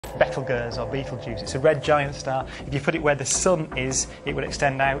Betelgeuse or Betelgeuse. It's a red giant star. If you put it where the Sun is, it would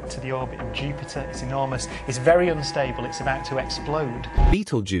extend out to the orbit of Jupiter. It's enormous. It's very unstable. It's about to explode.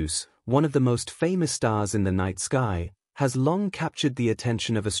 Betelgeuse, one of the most famous stars in the night sky, has long captured the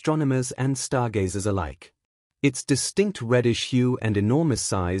attention of astronomers and stargazers alike. Its distinct reddish hue and enormous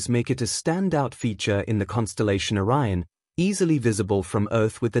size make it a standout feature in the constellation Orion, easily visible from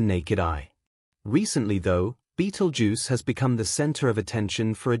Earth with the naked eye. Recently, though, Betelgeuse has become the center of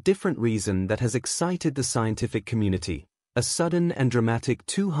attention for a different reason that has excited the scientific community: a sudden and dramatic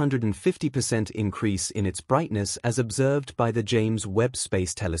 250% increase in its brightness as observed by the James Webb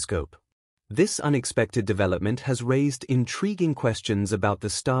Space Telescope. This unexpected development has raised intriguing questions about the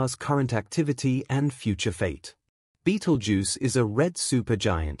star's current activity and future fate. Betelgeuse is a red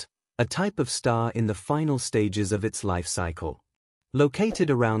supergiant, a type of star in the final stages of its life cycle. Located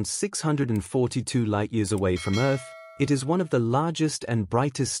around 642 light-years away from Earth, it is one of the largest and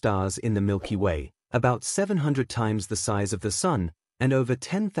brightest stars in the Milky Way, about 700 times the size of the Sun, and over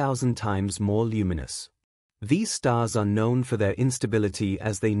 10,000 times more luminous. These stars are known for their instability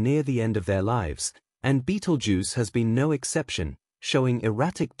as they near the end of their lives, and Betelgeuse has been no exception, showing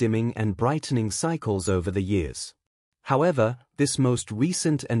erratic dimming and brightening cycles over the years. However, this most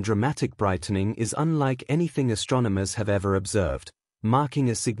recent and dramatic brightening is unlike anything astronomers have ever observed, marking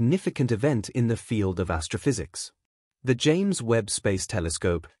a significant event in the field of astrophysics. The James Webb Space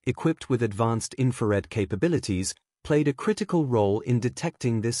Telescope, equipped with advanced infrared capabilities, played a critical role in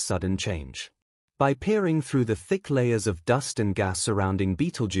detecting this sudden change. By peering through the thick layers of dust and gas surrounding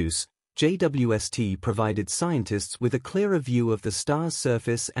Betelgeuse, JWST provided scientists with a clearer view of the star's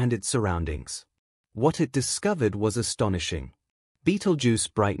surface and its surroundings. What it discovered was astonishing. Betelgeuse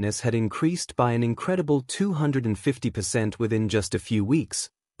brightness had increased by an incredible 250% within just a few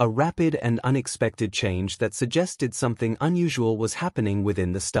weeks, a rapid and unexpected change that suggested something unusual was happening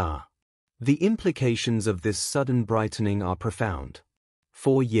within the star. The implications of this sudden brightening are profound.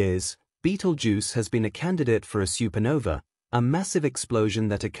 For years, Betelgeuse has been a candidate for a supernova, a massive explosion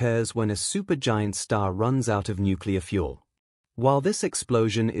that occurs when a supergiant star runs out of nuclear fuel. While this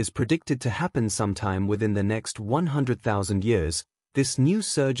explosion is predicted to happen sometime within the next 100,000 years, this new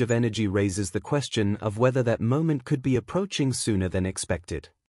surge of energy raises the question of whether that moment could be approaching sooner than expected.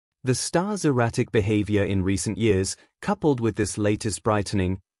 The star's erratic behavior in recent years, coupled with this latest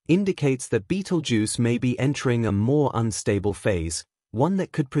brightening, indicates that Betelgeuse may be entering a more unstable phase, one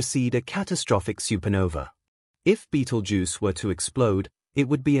that could precede a catastrophic supernova. If Betelgeuse were to explode, it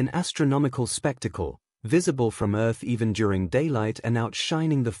would be an astronomical spectacle, visible from Earth even during daylight and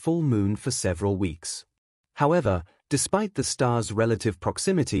outshining the full moon for several weeks. However, despite the star's relative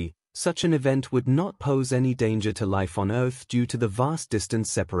proximity, such an event would not pose any danger to life on Earth due to the vast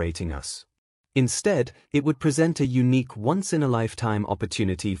distance separating us. Instead, it would present a unique once-in-a-lifetime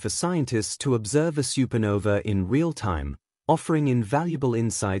opportunity for scientists to observe a supernova in real time, offering invaluable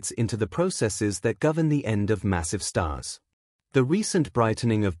insights into the processes that govern the end of massive stars. The recent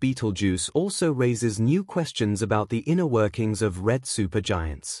brightening of Betelgeuse also raises new questions about the inner workings of red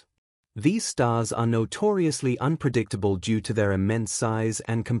supergiants. These stars are notoriously unpredictable due to their immense size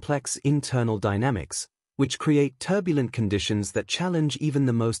and complex internal dynamics, which create turbulent conditions that challenge even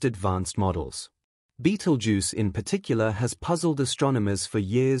the most advanced models. Betelgeuse in particular has puzzled astronomers for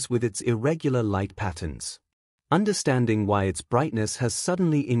years with its irregular light patterns. Understanding why its brightness has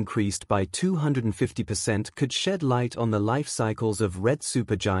suddenly increased by 250% could shed light on the life cycles of red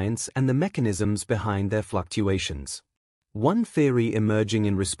supergiants and the mechanisms behind their fluctuations. One theory emerging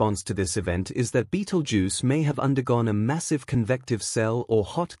in response to this event is that Betelgeuse may have undergone a massive convective cell or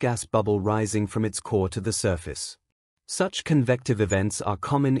hot gas bubble rising from its core to the surface. Such convective events are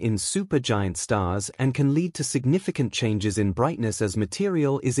common in supergiant stars and can lead to significant changes in brightness as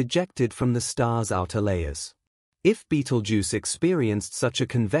material is ejected from the star's outer layers. If Betelgeuse experienced such a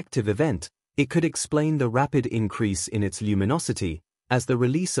convective event, it could explain the rapid increase in its luminosity, as the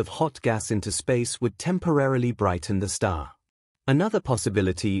release of hot gas into space would temporarily brighten the star. Another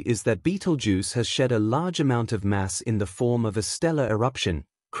possibility is that Betelgeuse has shed a large amount of mass in the form of a stellar eruption,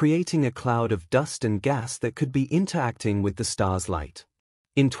 creating a cloud of dust and gas that could be interacting with the star's light.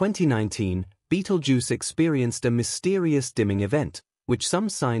 In 2019, Betelgeuse experienced a mysterious dimming event, which some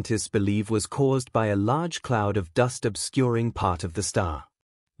scientists believe was caused by a large cloud of dust obscuring part of the star.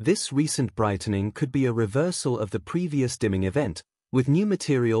 This recent brightening could be a reversal of the previous dimming event, with new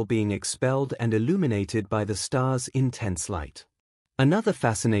material being expelled and illuminated by the star's intense light. Another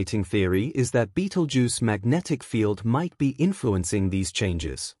fascinating theory is that Betelgeuse's magnetic field might be influencing these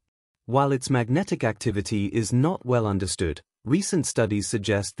changes. While its magnetic activity is not well understood, Recent studies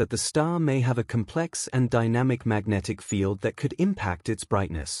suggest that the star may have a complex and dynamic magnetic field that could impact its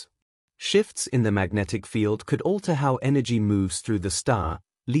brightness. Shifts in the magnetic field could alter how energy moves through the star,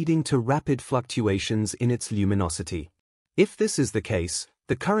 leading to rapid fluctuations in its luminosity. If this is the case,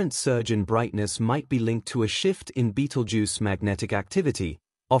 the current surge in brightness might be linked to a shift in Betelgeuse magnetic activity,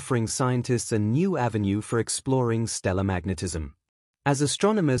 offering scientists a new avenue for exploring stellar magnetism. As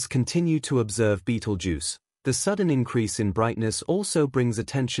astronomers continue to observe Betelgeuse, the sudden increase in brightness also brings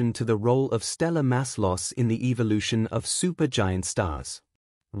attention to the role of stellar mass loss in the evolution of supergiant stars.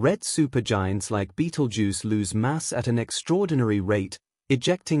 Red supergiants like Betelgeuse lose mass at an extraordinary rate,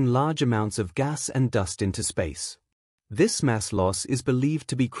 ejecting large amounts of gas and dust into space. This mass loss is believed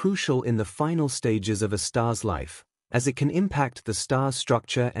to be crucial in the final stages of a star's life, as it can impact the star's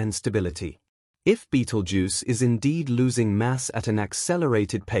structure and stability. If Betelgeuse is indeed losing mass at an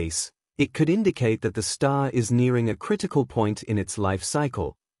accelerated pace, it could indicate that the star is nearing a critical point in its life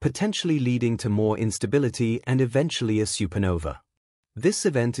cycle, potentially leading to more instability and eventually a supernova. This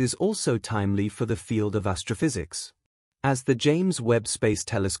event is also timely for the field of astrophysics. As the James Webb Space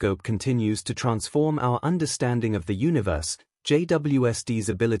Telescope continues to transform our understanding of the universe, JWST's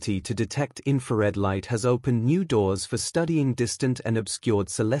ability to detect infrared light has opened new doors for studying distant and obscured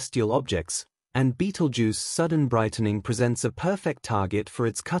celestial objects, and Betelgeuse's sudden brightening presents a perfect target for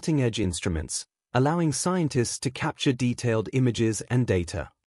its cutting-edge instruments, allowing scientists to capture detailed images and data.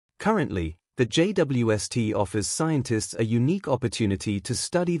 Currently, the JWST offers scientists a unique opportunity to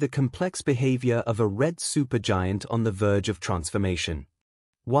study the complex behavior of a red supergiant on the verge of transformation.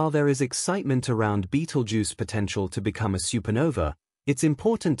 While there is excitement around Betelgeuse's potential to become a supernova, it's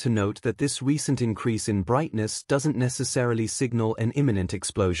important to note that this recent increase in brightness doesn't necessarily signal an imminent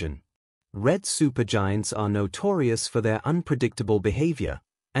explosion. Red supergiants are notorious for their unpredictable behavior,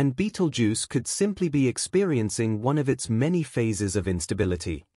 and Betelgeuse could simply be experiencing one of its many phases of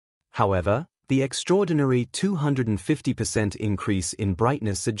instability. However, the extraordinary 250% increase in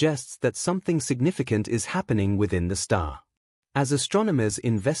brightness suggests that something significant is happening within the star. As astronomers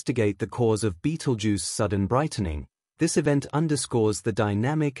investigate the cause of Betelgeuse's sudden brightening, this event underscores the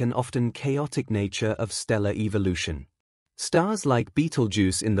dynamic and often chaotic nature of stellar evolution. Stars like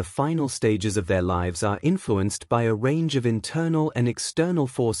Betelgeuse in the final stages of their lives are influenced by a range of internal and external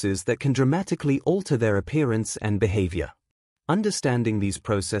forces that can dramatically alter their appearance and behavior. Understanding these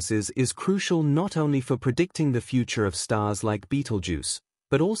processes is crucial not only for predicting the future of stars like Betelgeuse,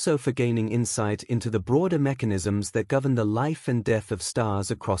 but also for gaining insight into the broader mechanisms that govern the life and death of stars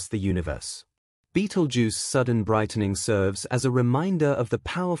across the universe. Betelgeuse's sudden brightening serves as a reminder of the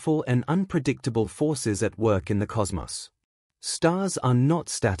powerful and unpredictable forces at work in the cosmos. Stars are not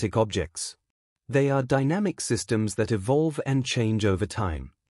static objects. They are dynamic systems that evolve and change over time.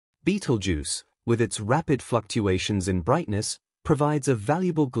 Betelgeuse, with its rapid fluctuations in brightness, provides a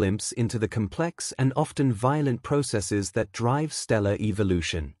valuable glimpse into the complex and often violent processes that drive stellar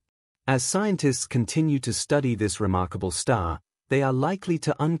evolution. As scientists continue to study this remarkable star, they are likely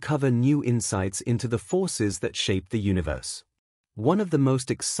to uncover new insights into the forces that shape the universe. One of the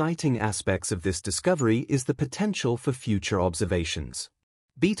most exciting aspects of this discovery is the potential for future observations.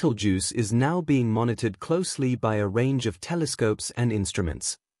 Betelgeuse is now being monitored closely by a range of telescopes and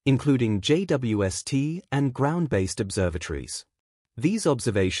instruments, including JWST and ground-based observatories. These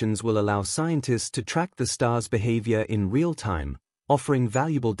observations will allow scientists to track the star's behavior in real time, offering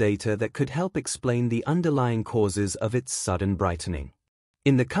valuable data that could help explain the underlying causes of its sudden brightening.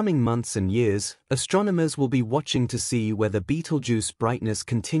 In the coming months and years, astronomers will be watching to see whether Betelgeuse's brightness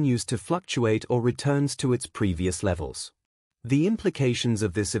continues to fluctuate or returns to its previous levels. The implications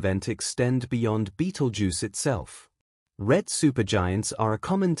of this event extend beyond Betelgeuse itself. Red supergiants are a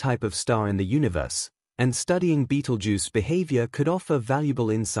common type of star in the universe, and studying Betelgeuse's behavior could offer valuable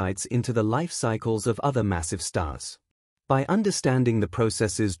insights into the life cycles of other massive stars. By understanding the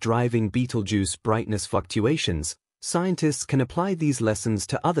processes driving Betelgeuse's brightness fluctuations, scientists can apply these lessons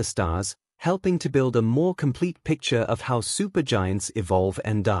to other stars, helping to build a more complete picture of how supergiants evolve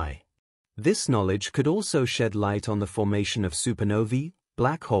and die. This knowledge could also shed light on the formation of supernovae,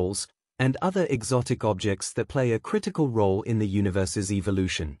 black holes, and other exotic objects that play a critical role in the universe's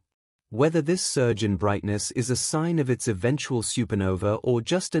evolution. Whether this surge in brightness is a sign of its eventual supernova or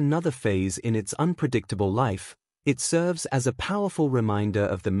just another phase in its unpredictable life, it serves as a powerful reminder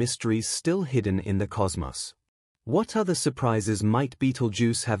of the mysteries still hidden in the cosmos. What other surprises might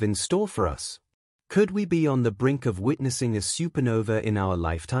Betelgeuse have in store for us? Could we be on the brink of witnessing a supernova in our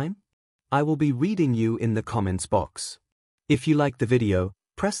lifetime? I will be reading you in the comments box. If you like the video,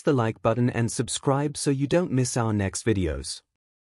 press the like button and subscribe so you don't miss our next videos.